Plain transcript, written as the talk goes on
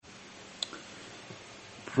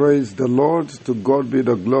Praise the Lord. To God be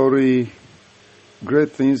the glory.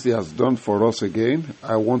 Great things He has done for us again.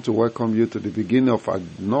 I want to welcome you to the beginning of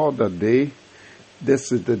another day.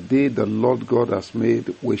 This is the day the Lord God has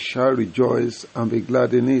made. We shall rejoice and be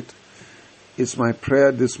glad in it. It's my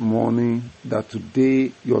prayer this morning that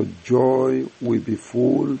today your joy will be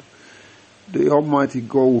full. The Almighty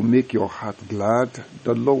God will make your heart glad.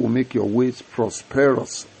 The Lord will make your ways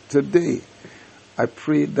prosperous. Today, I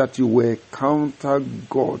pray that you will encounter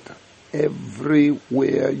God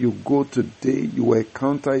everywhere you go today. You will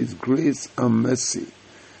encounter His grace and mercy.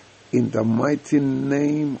 In the mighty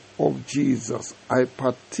name of Jesus, I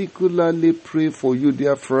particularly pray for you,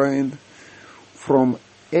 dear friend, from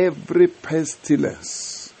every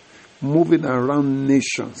pestilence moving around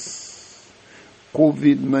nations,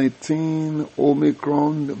 COVID-19,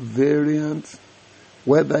 Omicron variant,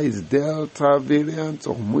 whether it's Delta variant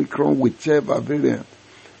or Omicron, whichever variant,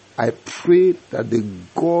 I pray that the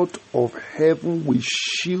God of heaven will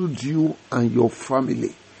shield you and your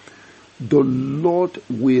family. The Lord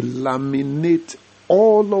will laminate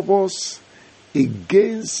all of us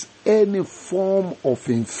against any form of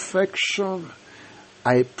infection.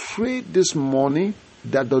 I pray this morning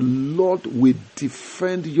that the Lord will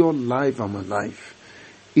defend your life and my life.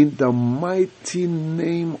 In the mighty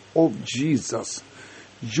name of Jesus,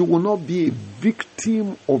 you will not be a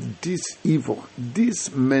victim of this evil,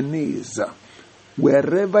 this menace,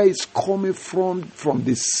 wherever it's coming from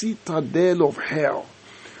the citadel of hell,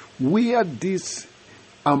 where this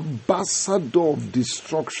ambassador of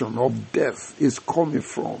destruction, of death is coming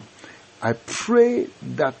from. I pray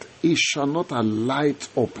that it shall not alight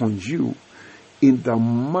upon you. In the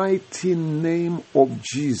mighty name of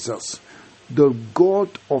Jesus, the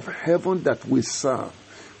God of heaven that we serve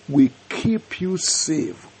will keep you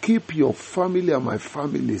safe, keep your family and my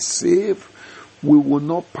family safe. We will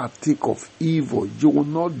not partake of evil. You will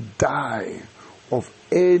not die of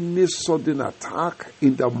any sudden attack.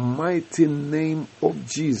 In the mighty name of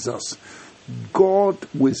Jesus, God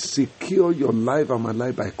will secure your life and my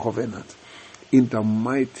life by covenant. In the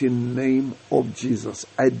mighty name of Jesus,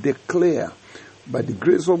 I declare, by the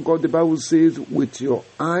grace of God, the Bible says, with your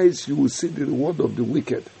eyes you will see the reward of the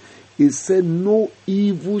wicked. It said, no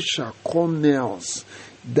evil shall come near us,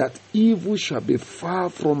 that evil shall be far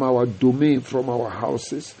from our domain, from our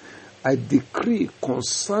houses. I decree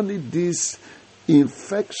concerning these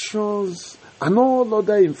infections and all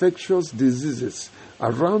other infectious diseases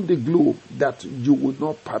around the globe that you will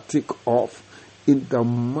not partake of. In the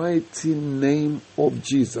mighty name of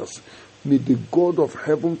Jesus, may the God of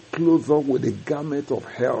heaven clothe us with a garment of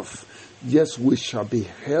health. Yes, we shall be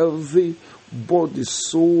healthy, body,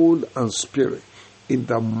 soul, and spirit. In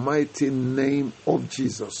the mighty name of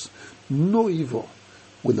Jesus, no evil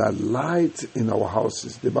will alight in our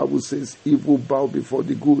houses. The Bible says, evil bow before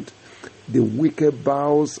the good. The wicked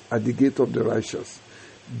bows at the gate of the righteous.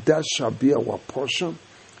 That shall be our portion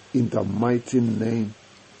in the mighty name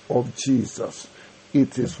of Jesus.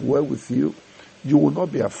 It is well with you. You will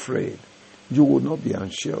not be afraid. You will not be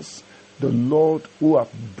anxious. The Lord who has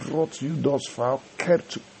brought you thus far,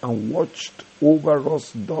 kept and watched over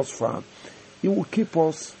us thus far, He will keep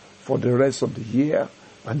us for the rest of the year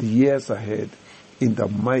and the years ahead. In the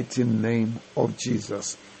mighty name of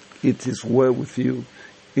Jesus. It is well with you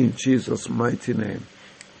in Jesus' mighty name.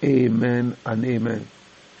 Amen and amen.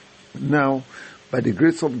 Now, by the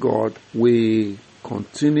grace of God, we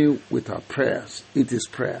continue with our prayers. It is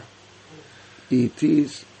prayer. It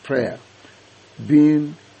is prayer.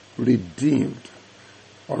 Being redeemed.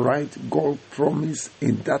 All right. God promised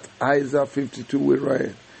in that Isaiah 52 we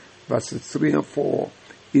read, verses 3 and 4,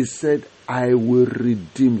 He said, I will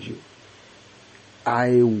redeem you.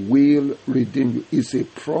 I will redeem you. It's a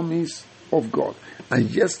promise of God. And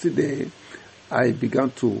yesterday, I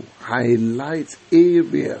began to highlight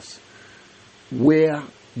areas where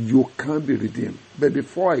you can be redeemed. But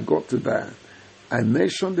before I got to that, I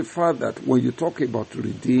mentioned the fact that when you talk about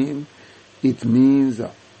redeem, it means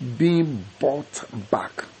being bought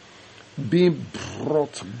back, being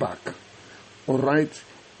brought back, all right,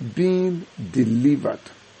 being delivered,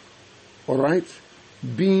 all right,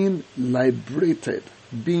 being liberated,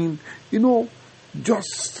 being,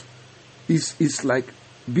 just, it's like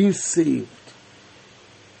being saved.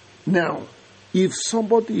 Now, if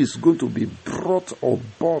somebody is going to be brought or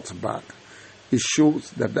bought back, it shows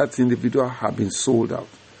that that individual has been sold out.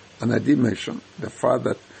 And I did mention the fact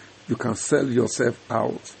that you can sell yourself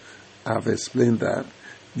out. I have explained that.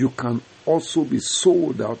 You can also be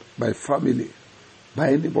sold out by family,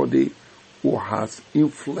 by anybody who has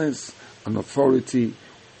influence and authority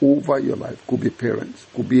over your life. Could be parents,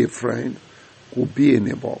 could be a friend, could be a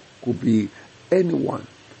neighbor, could be anyone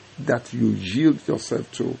that you yield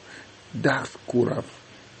yourself to, that could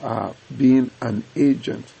have been an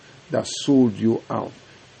agent that sold you out.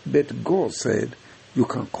 But God said you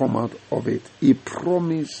can come out of it. He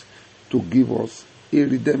promised to give us a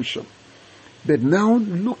redemption. But now,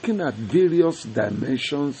 looking at various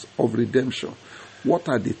dimensions of redemption, what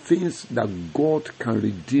are the things that God can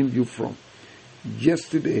redeem you from?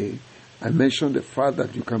 Yesterday, I mentioned the fact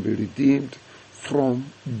that you can be redeemed from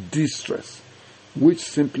distress, which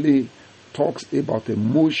simply talks about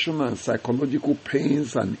emotional and psychological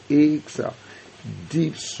pains and aches,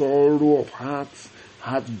 deep sorrow of hearts,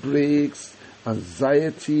 heartbreaks,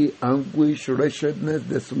 anxiety, anguish, wretchedness,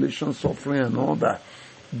 desolation, suffering, and all that.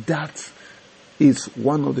 That is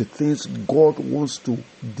one of the things God wants to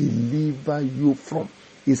deliver you from.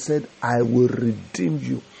 He said, I will redeem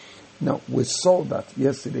you. Now, we saw that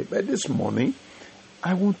yesterday, but this morning,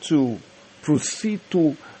 I want to proceed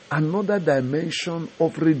to another dimension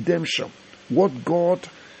of redemption. What God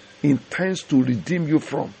intends to redeem you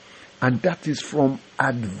from, and that is from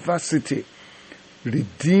adversity.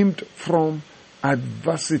 Redeemed from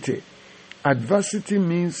adversity. Adversity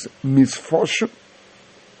means misfortune,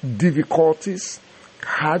 difficulties,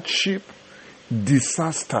 hardship,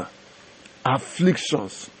 disaster,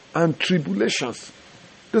 afflictions, and tribulations.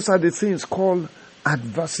 Those are the things called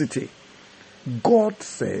adversity. God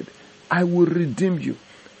said, I will redeem you.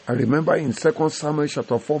 I remember in 2 Samuel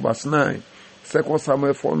chapter 4 verse 9, 2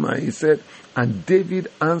 Samuel 4:9, he said, and David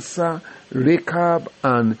answered Rechab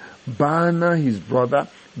and Baanah his brother,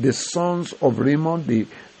 the sons of Rimmon the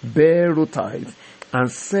Beerothite, and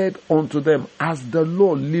said unto them, as the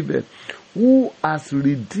Lord liveth, who has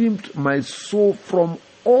redeemed my soul from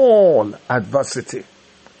all adversity.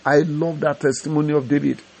 I love that testimony of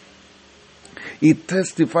David. He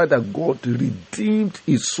testified that God redeemed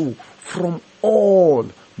his soul from all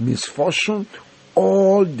misfortune,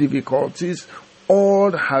 all difficulties,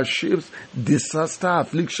 all hardships, disaster,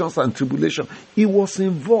 afflictions, and tribulation. He was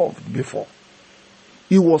involved before.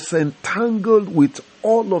 He was entangled with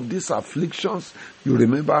all of these afflictions. You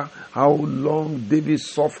remember how long David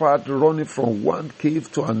suffered running from one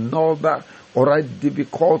cave to another, all right,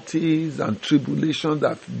 difficulties and tribulations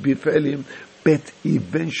that befell him. But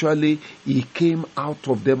eventually he came out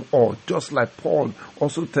of them all. Just like Paul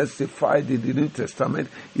also testified in the New Testament.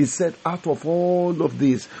 He said, out of all of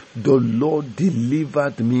this, the Lord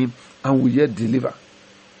delivered me and will yet deliver.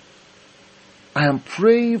 I am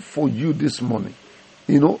praying for you this morning.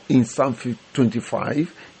 You know, in Psalm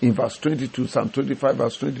 25, in verse 22, Psalm 25,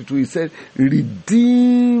 verse 22, he said,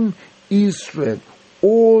 redeem Israel,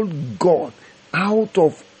 O God, out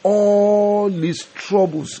of all his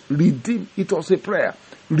troubles. Redeem. It was a prayer.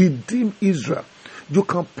 Redeem Israel. You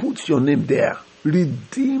can put your name there.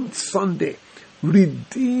 Redeem Sunday.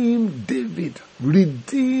 Redeem David.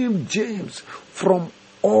 Redeem James from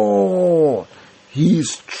all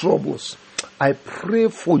his troubles. I pray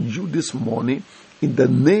for you this morning in the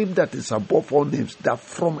name that is above all names, that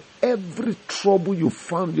from every trouble you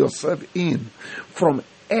found yourself in, from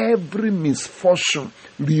every misfortune,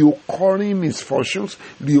 reoccurring misfortunes,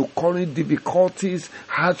 reoccurring difficulties,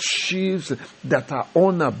 hardships that are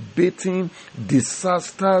unabating,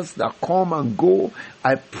 disasters that come and go,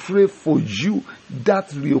 I pray for you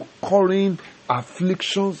that reoccurring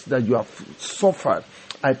afflictions that you have suffered.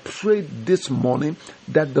 I pray this morning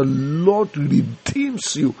that the Lord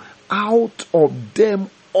redeems you out of them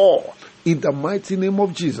all. In the mighty name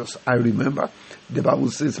of Jesus. I remember the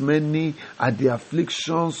Bible says, many are the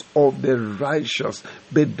afflictions of the righteous,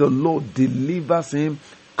 but the Lord delivers him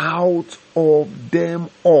out of them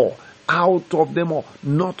all. Out of them all.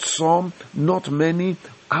 Not some, not many,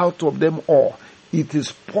 out of them all. It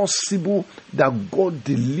is possible that God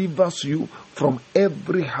delivers you from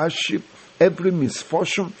every hardship, every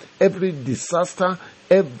misfortune, every disaster,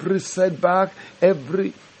 every setback,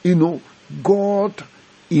 every, God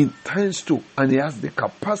intends to, and he has the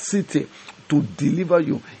capacity to deliver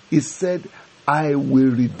you. He said, I will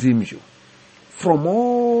redeem you. From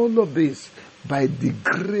all of this, by the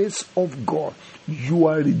grace of God, you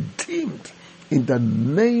are redeemed in the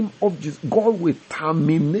name of Jesus. God will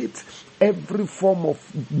terminate every form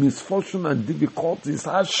of misfortune and difficulties,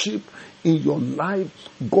 hardship in your life.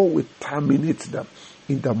 God will terminate them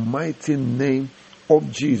in the mighty name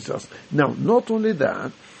of Jesus. Now, not only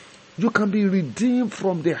that, you can be redeemed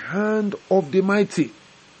from the hand of the mighty.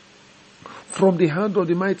 From the hand of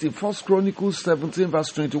the mighty. 1 Chronicles 17 verse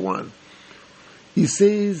 21. He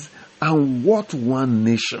says, and what one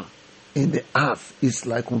nation in the earth is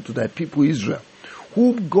like unto thy people Israel,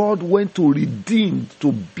 whom God went to redeem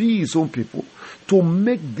to be his own people, to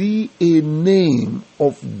make thee a name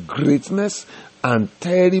of greatness and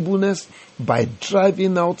terribleness, by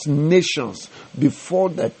driving out nations before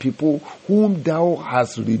the people whom thou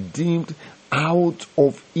hast redeemed out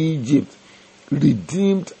of Egypt.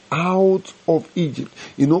 Redeemed out of Egypt.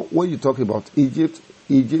 You know, when you talk about Egypt,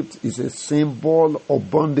 Egypt is a symbol of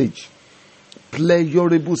bondage,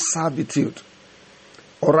 pleasurable servitude.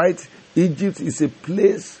 Alright? Egypt is a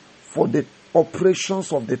place for the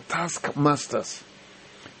operations of the taskmasters.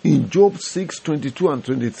 In Job 6:22 and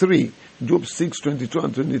 23, Job 6:22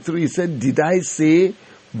 and 23, he said, Did I say,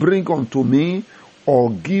 bring unto me,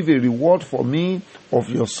 or give a reward for me of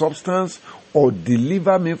your substance, or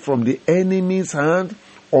deliver me from the enemy's hand,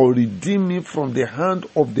 or redeem me from the hand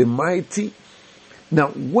of the mighty? Now,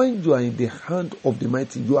 when you are in the hand of the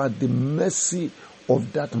mighty, you are at the mercy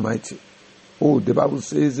of that mighty. Oh, the Bible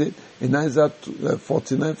says it in Isaiah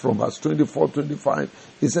 49 from verse 24-25.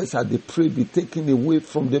 It says, shall the prey be taken away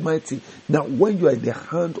from the mighty? Now, when you are in the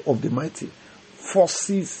hand of the mighty,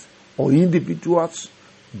 forces or individuals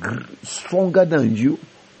stronger than you,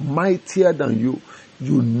 mightier than you,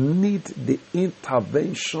 you need the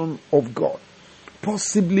intervention of God.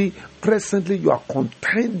 Possibly, presently, you are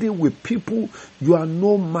contending with people you are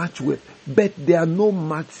no match with, but they are no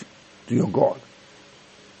match to your God.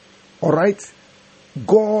 Alright?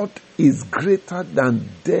 God is greater than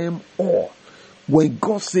them all. When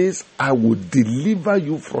God says, I will deliver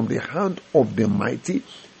you from the hand of the mighty,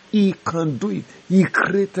 He can do it. He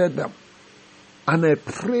created them. And I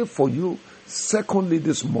pray for you, secondly,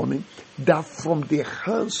 this morning, that from the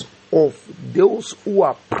hands of those who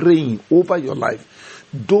are praying over your life,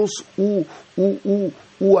 those who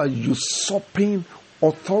are usurping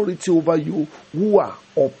authority over you, who are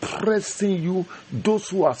oppressing you, those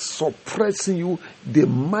who are suppressing you, the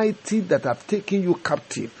mighty that have taken you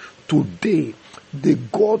captive, today, the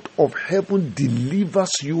God of heaven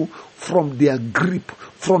delivers you from their grip,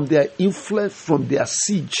 from their influence, from their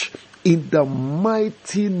siege, in the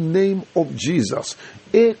mighty name of Jesus.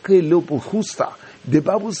 The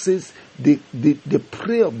Bible says the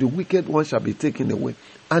prayer of the wicked one shall be taken away,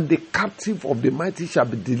 and the captive of the mighty shall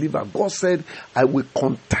be delivered. God said, I will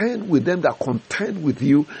contend with them that contend with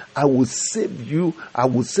you. I will save you. I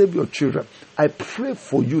will save your children. I pray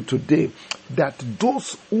for you today that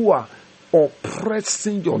those who are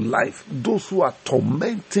oppressing your life, those who are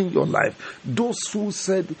tormenting your life, those who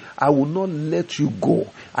said, I will not let you go,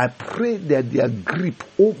 I pray that their grip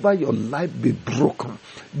over your life be broken,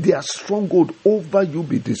 their stronghold over you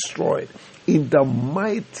be destroyed. In the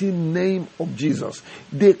mighty name of Jesus.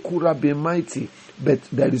 They could have been mighty, but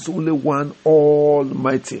there is only one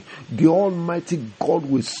Almighty. The Almighty God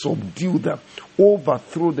will subdue them,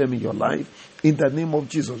 overthrow them in your life, in the name of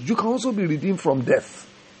Jesus. You can also be redeemed from death.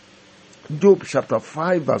 Job chapter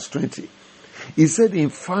 5 verse 20. He said, in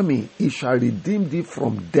famine he shall redeem thee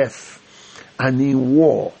from death, and in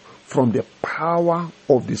war from the power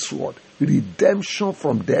of the sword. Redemption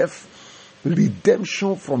from death,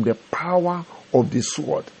 redemption from the power of the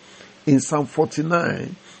sword. In Psalm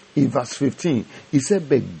 49, in verse 15, he said,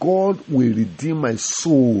 but God will redeem my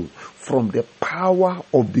soul from the power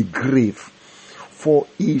of the grave, for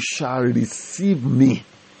he shall receive me.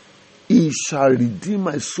 He shall redeem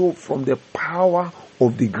my soul from the power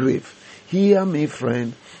of the grave. Hear me,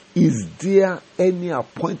 friend. Is there any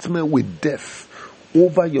appointment with death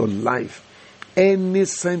over your life? Any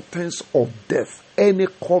sentence of death? Any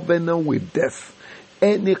covenant with death?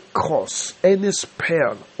 Any curse? Any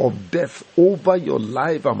spell of death over your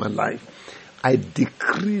life and my life? I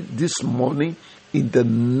decree this morning, in the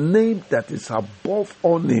name that is above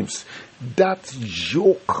all names, that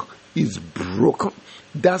yoke is broken.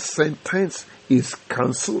 That sentence is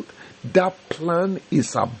cancelled. That plan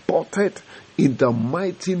is aborted in the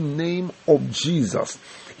mighty name of Jesus.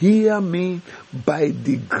 Hear me, by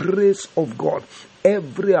the grace of God,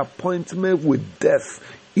 every appointment with death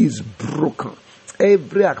is broken.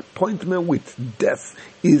 Every appointment with death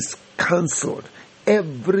is cancelled.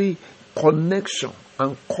 Every connection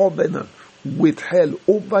and covenant with hell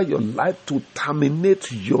over your life to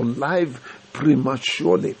terminate your life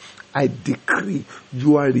prematurely, I decree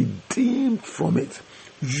you are redeemed from it.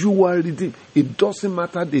 You are redeemed. It doesn't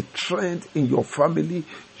matter the trend in your family.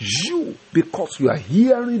 You, because you are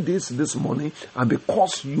hearing this morning, and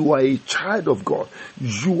because you are a child of God,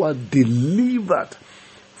 you are delivered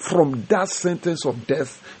from that sentence of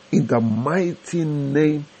death in the mighty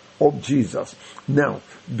name of Jesus. Now,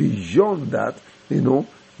 beyond that, you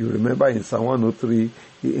remember in Psalm 103,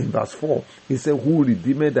 in verse 4, he said, who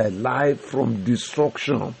redeemed thy life from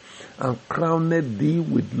destruction, and crowned thee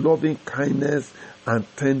with loving kindness and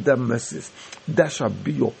tender mercies. That shall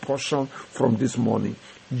be your portion from this morning.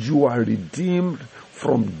 You are redeemed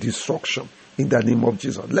from destruction in the name of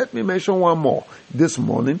Jesus. Let me mention one more this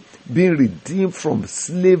morning: being redeemed from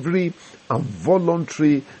slavery and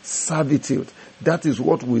voluntary servitude. That is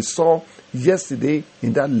what we saw yesterday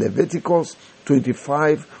in that Leviticus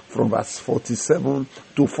 25 from verse 47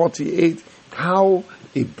 to 48, how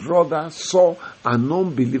a brother saw an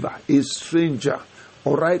unbeliever, a stranger,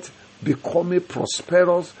 all right, becoming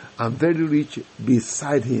prosperous and very rich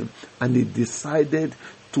beside him, and he decided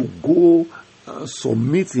to go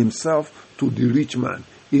submit himself to the rich man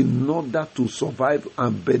in order to survive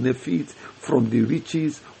and benefit from the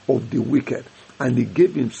riches of the wicked. And he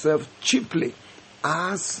gave himself cheaply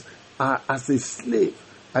as a slave.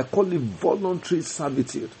 I call it voluntary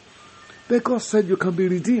servitude. But God said you can be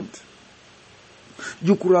redeemed.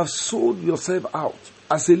 You could have sold yourself out.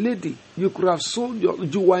 As a lady, you could have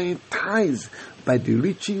you were enticed by the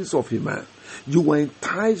riches of a man. You were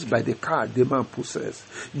enticed by the car the man possessed.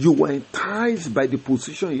 You were enticed by the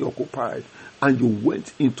position he occupied, and you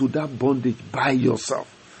went into that bondage by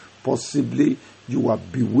yourself. Possibly you were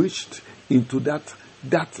bewitched into that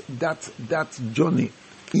journey,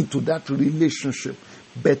 into that relationship.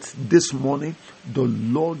 But this morning, the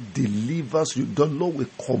Lord delivers you. The Lord will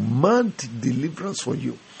command deliverance for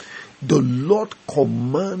you. The Lord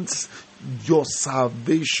commands your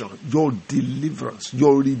salvation, your deliverance,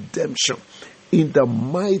 your redemption. In the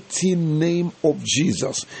mighty name of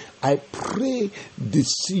Jesus, I pray the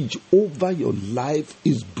siege over your life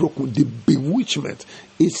is broken. The bewitchment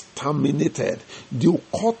is terminated. The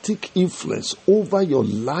occultic influence over your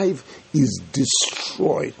life is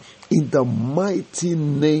destroyed. In the mighty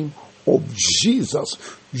name of Jesus,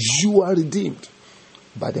 you are redeemed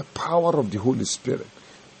by the power of the Holy Spirit.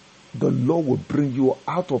 The Lord will bring you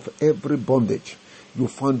out of every bondage you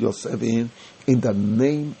find yourself in the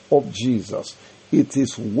name of Jesus. It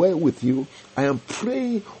is well with you. I am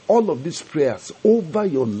praying all of these prayers over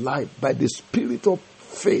your life by the Spirit of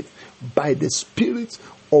faith, by the Spirit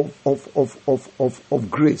of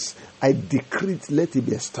grace. I decree it, let it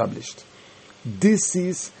be established. This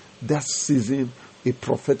is that season, a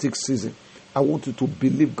prophetic season. I want you to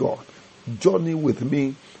believe God. Journey with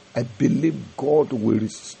me. I believe God will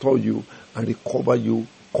restore you and recover you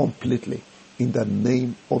completely in the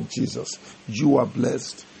name of Jesus. You are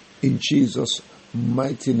blessed in Jesus'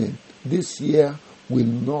 mighty name. This year will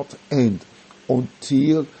not end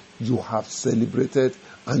until you have celebrated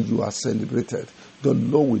and you are celebrated. The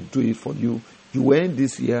Lord will do it for you. You end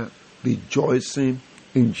this year rejoicing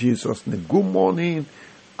in Jesus' name. Good morning.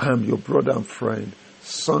 I am your brother and friend,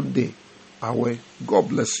 Sunday Awe. God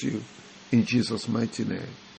bless you in Jesus' mighty name.